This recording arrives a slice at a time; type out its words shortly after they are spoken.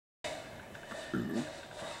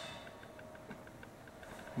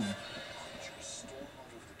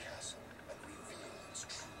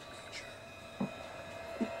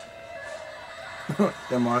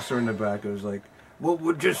The monster in the back was like, "What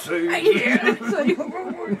would you say?" Yeah, it's like,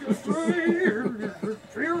 what would you say?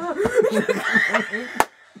 Pyrrha.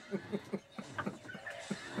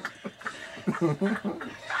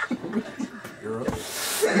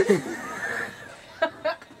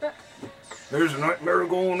 There's a nightmare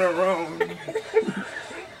going around.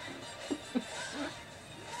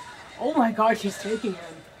 Oh my god, she's taking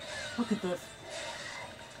him. Look at this.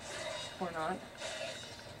 Or not.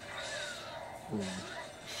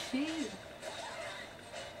 She's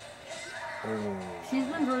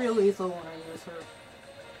been very lethal when I use her.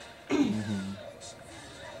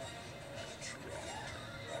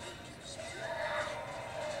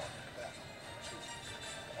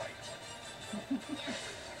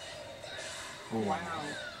 Wow.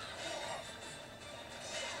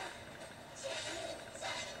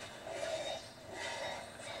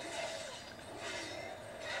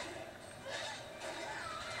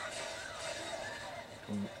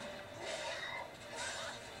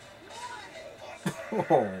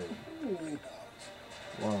 Oh. Ooh.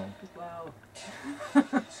 Wow. Wow.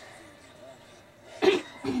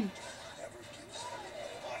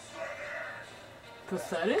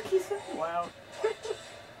 Pathetic, he said? Wow.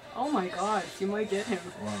 Oh my god, she might get him.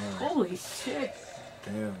 Wow. Holy shit.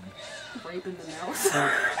 Damn. Raping the mouse.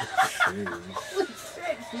 Jeez. Holy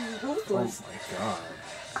shit, she's ruthless. Oh my god.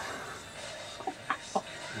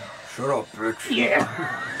 Shut up, bitch. Yeah.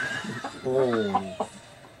 Oh.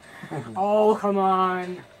 Oh, come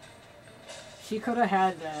on. She could have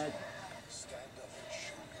had that.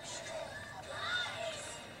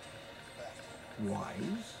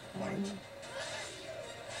 Wise? Wise?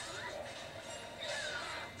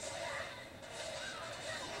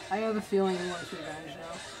 I have a feeling he wants revenge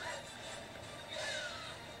now.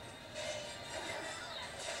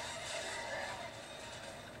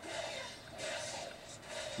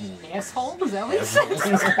 Asshole? Is that what he said? I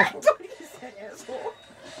thought he said asshole.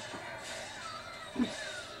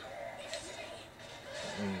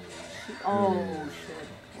 Oh shit.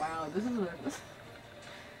 Wow, this is a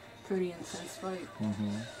pretty intense fight.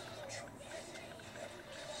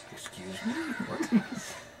 Excuse me? What?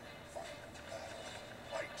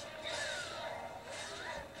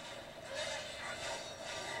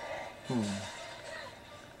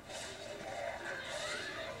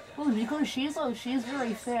 Well, because she's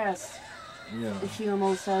very fast. Yeah. She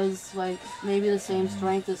almost has like maybe the same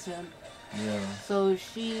strength as him. Yeah. So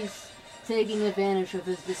she's taking advantage of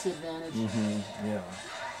his disadvantage. Yeah.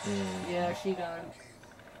 Yeah, she got him.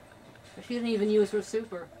 But she didn't even use her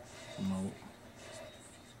super. No.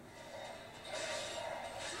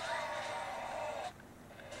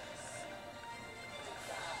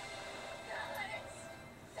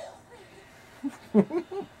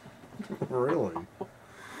 Really?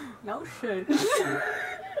 No shit.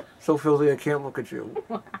 So filthy I can't look at you.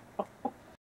 Wow.